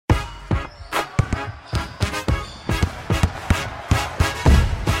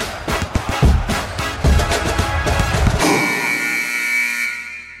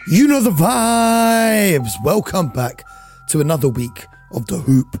You know the vibes. Welcome back to another week of the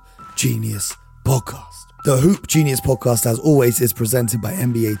Hoop Genius Podcast. The Hoop Genius Podcast, as always, is presented by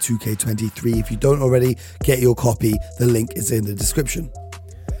NBA 2K23. If you don't already, get your copy. The link is in the description.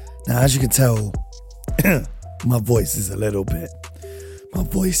 Now, as you can tell, my voice is a little bit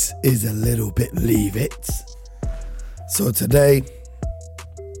leave it. So today,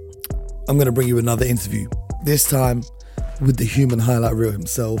 I'm going to bring you another interview. This time with the human highlight reel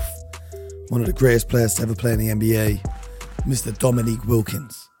himself, one of the greatest players to ever play in the NBA, Mr. Dominique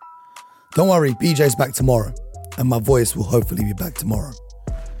Wilkins. Don't worry, BJ's back tomorrow, and my voice will hopefully be back tomorrow.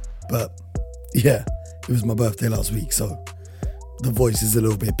 But yeah, it was my birthday last week, so the voice is a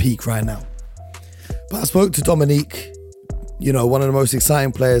little bit peak right now. But I spoke to Dominique, one of the most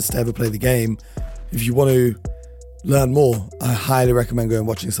exciting players to ever play the game. If you want to learn more, I highly recommend going and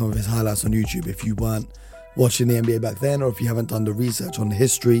watching some of his highlights on YouTube. If you weren't watching the NBA back then, or if you haven't done the research on the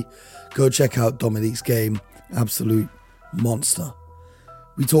history, go check out Dominique's game. Absolute monster.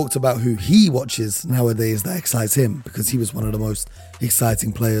 We talked about who he watches nowadays that excites him, because he was one of the most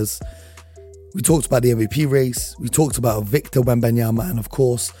exciting players. We talked about the MVP race. We talked about Victor Wembanyama, and of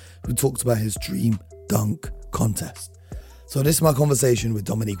course, we talked about his dream dunk contest. So this is my conversation with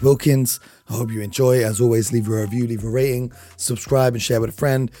Dominique Wilkins. I hope you enjoy. As always, leave a review, leave a rating, subscribe and share with a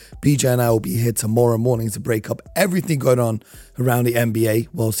friend. BJ and I will be here tomorrow morning to break up everything going on around the NBA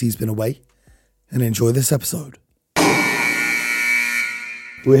whilst he's been away. And enjoy this episode.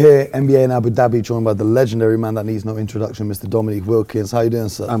 We're here, NBA in Abu Dhabi, joined by the legendary man that needs no introduction, Mr. Dominique Wilkins. How you doing,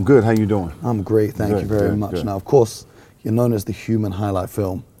 sir? I'm good. How you doing? I'm great. Thank you very much. Good. Now, of course, you're known as the human highlight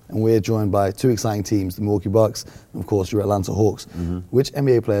film. And we're joined by two exciting teams, the Milwaukee Bucks, and of course your Atlanta Hawks. Mm-hmm. Which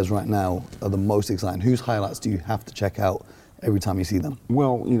NBA players right now are the most exciting? Whose highlights do you have to check out every time you see them?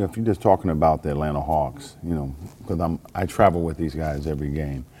 Well, if you're just talking about the Atlanta Hawks, because I travel with these guys every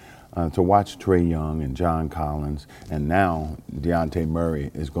game, to watch Trae Young and John Collins, and now Dejounte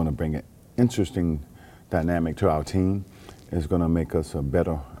Murray is going to bring an interesting dynamic to our team. It's going to make us a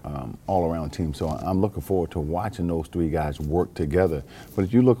better all-around team. So I'm looking forward to watching those three guys work together. But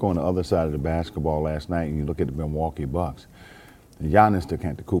if you look on the other side of the basketball last night and you look at the Milwaukee Bucks, Giannis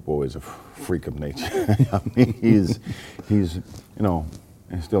Antetokounmpo is a freak of nature. I mean, he's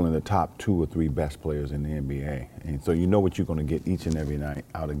still in the top 2 or 3 best players in the NBA. And so you know what you're going to get each and every night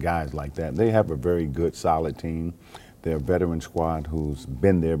out of guys like that. They have a very good, solid team. They're a veteran squad who's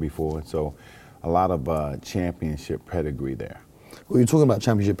been there before. So a lot of championship pedigree there. Well, you're talking about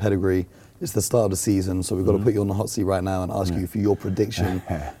championship pedigree. It's the start of the season, so we've got to put you on the hot seat right now and ask you for your prediction,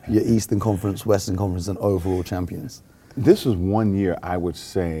 your Eastern Conference, Western Conference, and overall champions. This is one year I would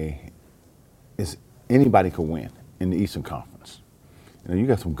say is anybody could win in the Eastern Conference. You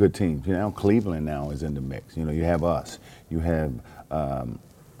got some good teams. Cleveland now is in the mix. You have us. You have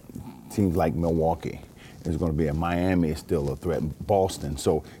teams like Milwaukee. Is going to be, Miami is still a threat, Boston.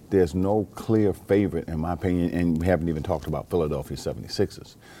 So there's no clear favorite, in my opinion, and we haven't even talked about Philadelphia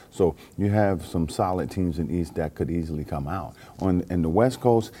 76ers. So you have some solid teams in the East that could easily come out. In the West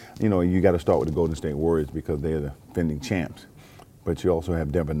Coast, you got to start with the Golden State Warriors because they're the defending champs. But you also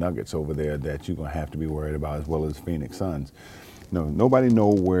have Denver Nuggets over there that you're going to have to be worried about, as well as Phoenix Suns. Nobody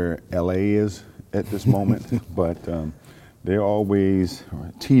knows where LA is at this moment, but they're always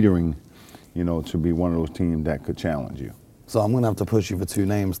teetering to be one of those teams that could challenge you. So I'm going to have to push you for 2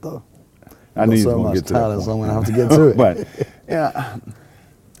 names, though. I knew you were going to get to that point. So I'm going to have to get to it. But, yeah,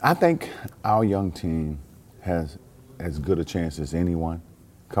 I think our young team has as good a chance as anyone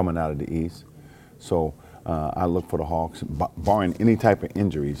coming out of the East. So I look for the Hawks, barring any type of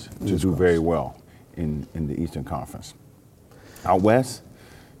injuries, to do very well in the Eastern Conference. Out West,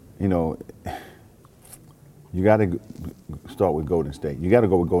 you got to start with Golden State. You got to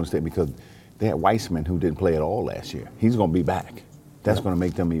go with Golden State because they had Weissman, who didn't play at all last year. He's going to be back. That's going to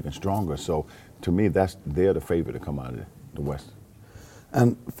make them even stronger. So, to me, they're the favorite to come out of the West.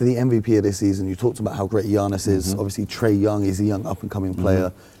 And for the MVP of this season, you talked about how great Giannis is. Obviously, Trae Young is a young up-and-coming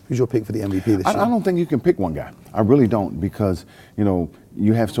player. Who's your pick for the MVP this year? I don't think you can pick one guy. I really don't, because,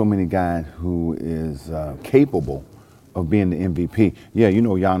 you have so many guys who is capable of being the MVP. Yeah,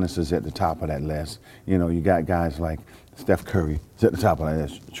 Giannis is at the top of that list. You got guys like Steph Curry is at the top of that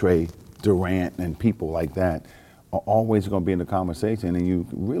list. Trae, Durant, and people like that are always going to be in the conversation, and you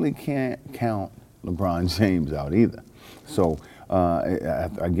really can't count LeBron James out either. So,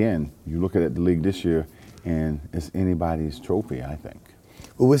 again, you look at the league this year, and it's anybody's trophy, I think.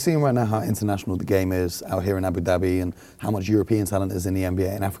 Well, we're seeing right now how international the game is out here in Abu Dhabi and how much European talent is in the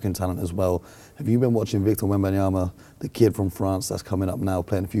NBA and African talent as well. Have you been watching Victor Wembanyama, the kid from France that's coming up now,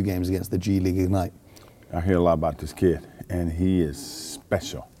 playing a few games against the G League Ignite? I hear a lot about this kid, and he is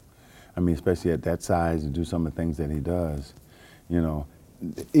special. I mean, especially at that size and do some of the things that he does, you know,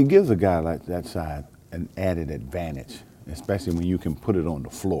 it gives a guy like that size an added advantage, especially when you can put it on the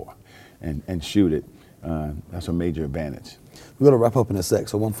floor and shoot it. That's a major advantage. We've got to wrap up in a sec,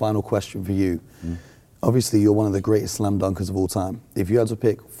 so one final question for you. Obviously, you're one of the greatest slam dunkers of all time. If you had to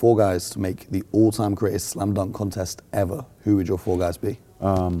pick 4 guys to make the all-time greatest slam dunk contest ever, who would your 4 guys be?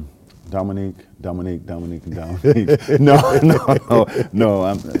 Dominique, and Dominique. No,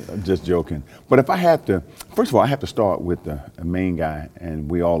 I'm just joking. But if I have to, first of all, I have to start with the main guy, and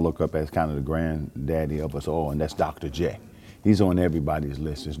we all look up as kind of the granddaddy of us all, and that's Dr. J. He's on everybody's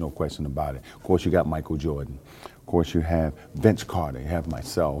list, there's no question about it. Of course, you got Michael Jordan. Of course, you have Vince Carter, you have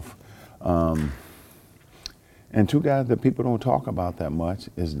myself. And 2 guys that people don't talk about that much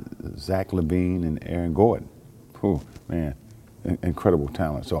is Zach LaVine and Aaron Gordon. Whew, man, incredible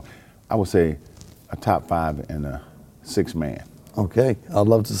talent. So I would say a top 5 and a 6-man. Okay, I'd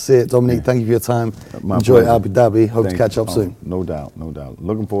love to see it. Dominique, thank you for your time. My Enjoy pleasure. Abu Dhabi. Hope Thank to catch up you. soon. No doubt.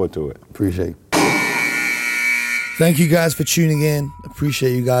 Looking forward to it. Appreciate it. Thank you guys for tuning in.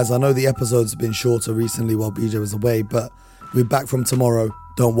 Appreciate you guys. I know the episodes have been shorter recently while BJ was away, but we're back from tomorrow.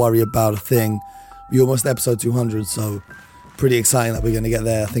 Don't worry about a thing. We're almost episode 200, so pretty exciting that we're going to get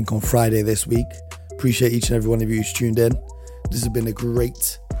there, I think, on Friday this week. Appreciate each and every one of you who's tuned in. This has been a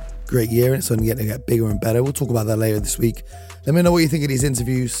great year, and it's only going to get bigger and better. We'll talk about that later this week. Let me know what you think of these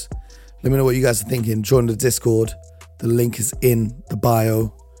interviews. Let me know what you guys are thinking. Join the Discord. The link is in the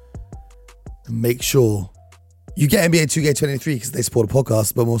bio. And make sure you get NBA 2K23 because they support a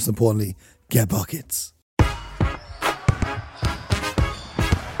podcast, but most importantly, get buckets.